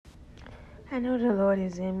I know the Lord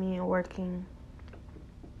is in me and working,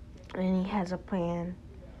 and He has a plan.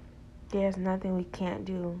 There's nothing we can't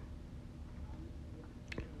do.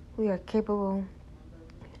 We are capable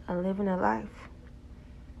of living a life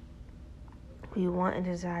we want and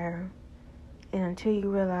desire. And until you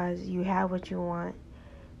realize you have what you want,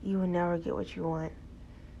 you will never get what you want.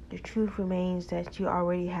 The truth remains that you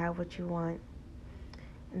already have what you want,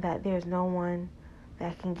 and that there's no one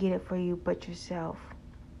that can get it for you but yourself.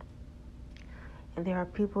 And there are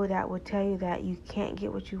people that will tell you that you can't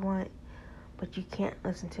get what you want, but you can't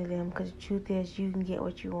listen to them, because the truth is you can get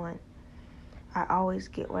what you want. I always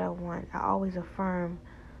get what I want. I always affirm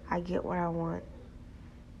I get what I want.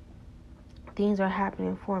 Things are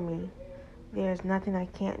happening for me. There's nothing I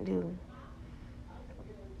can't do.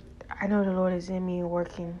 I know the Lord is in me and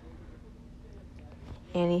working,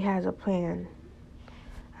 and He has a plan.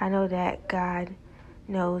 I know that God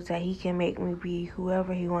knows that He can make me be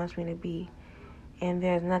whoever He wants me to be, and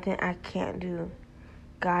there's nothing I can't do.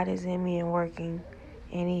 God is in me and working,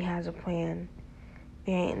 and He has a plan.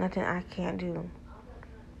 There ain't nothing I can't do.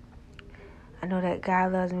 I know that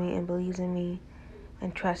God loves me and believes in me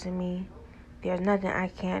and trusts in me. There's nothing I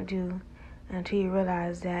can't do until you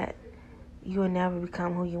realize that you will never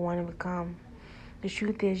become who you want to become. The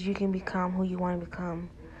truth is you can become who you want to become.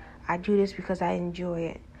 I do this because I enjoy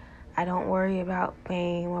it. I don't worry about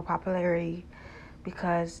fame or popularity,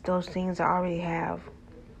 because those things I already have.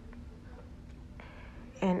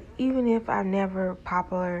 And even if I'm never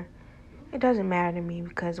popular, it doesn't matter to me,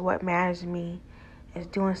 because what matters to me is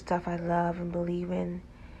doing stuff I love and believe in,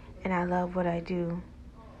 and I love what I do.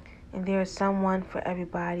 And there is someone for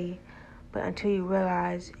everybody, but until you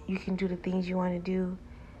realize you can do the things you want to do,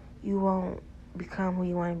 you won't become who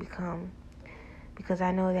you want to become. Because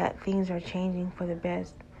I know that things are changing for the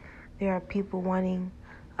best. There are people wanting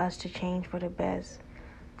us to change for the best.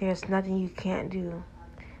 There's nothing you can't do.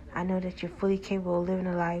 I know that you're fully capable of living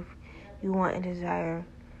the life you want and desire.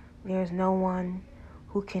 There's no one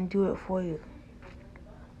who can do it for you.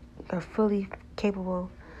 You're fully capable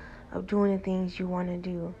of doing the things you want to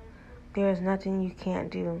do. There is nothing you can't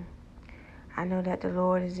do. I know that the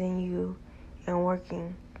Lord is in you and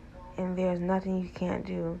working, and there is nothing you can't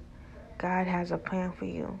do. God has a plan for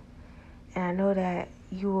you. And I know that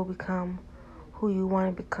you will become who you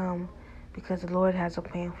want to become, because the Lord has a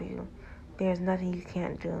plan for you. There is nothing you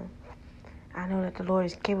can't do. I know that the Lord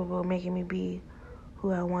is capable of making me be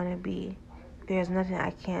who I want to be. There is nothing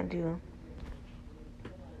I can't do.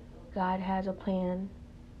 God has a plan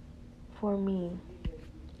for me.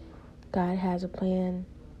 God has a plan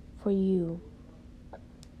for you.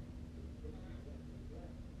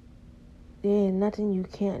 There is nothing you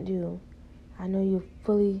can't do. I know you're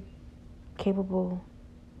fully capable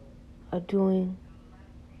of doing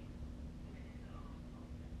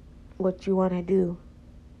what you want to do.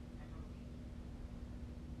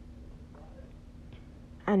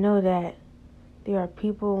 I know that there are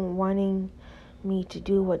people wanting me to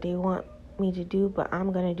do what they want me to do, but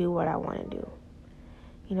I'm going to do what I want to do.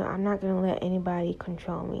 I'm not going to let anybody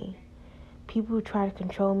control me. People try to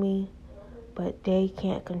control me, but they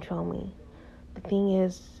can't control me. The thing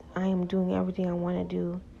is, I am doing everything I want to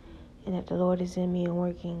do, and that the Lord is in me and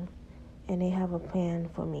working, and they have a plan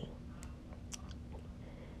for me.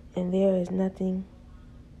 And there is nothing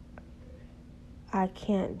I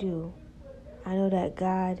can't do. I know that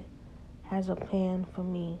God has a plan for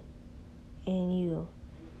me and you.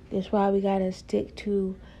 That's why we got to stick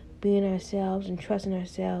to being ourselves and trusting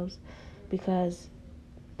ourselves, because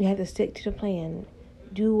we have to stick to the plan.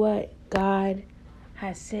 Do what God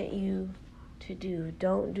has sent you to do.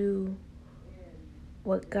 Don't do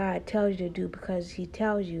what God tells you to do because He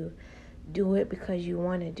tells you. Do it because you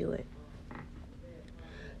want to do it.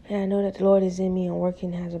 And I know that the Lord is in me and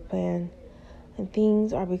working, has a plan. And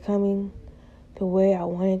things are becoming the way I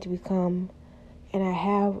want it to become. And I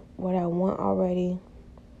have what I want already.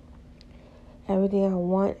 Everything I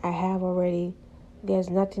want, I have already. There's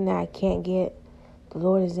nothing that I can't get. The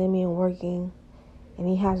Lord is in me and working, and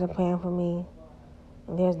He has a plan for me.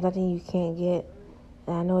 And there's nothing you can't get.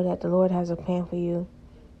 And I know that the Lord has a plan for you.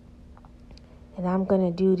 And I'm going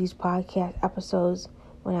to do these podcast episodes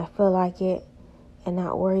when I feel like it and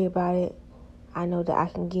not worry about it. I know that I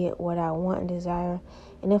can get what I want and desire.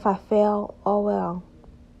 And if I fail, oh well.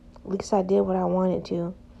 At least I did what I wanted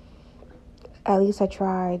to. At least I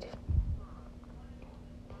tried.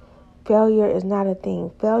 Failure is not a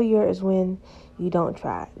thing. Failure is when you don't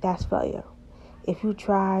try. That's failure. If you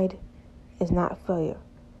tried, it's not failure.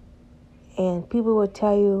 And people will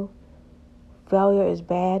tell you failure is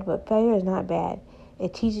bad, but failure is not bad.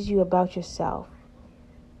 It teaches you about yourself.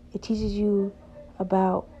 It teaches you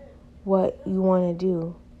about what you want to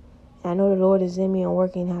do. And I know the Lord is in me and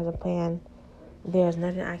working, has a plan. There's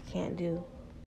nothing I can't do.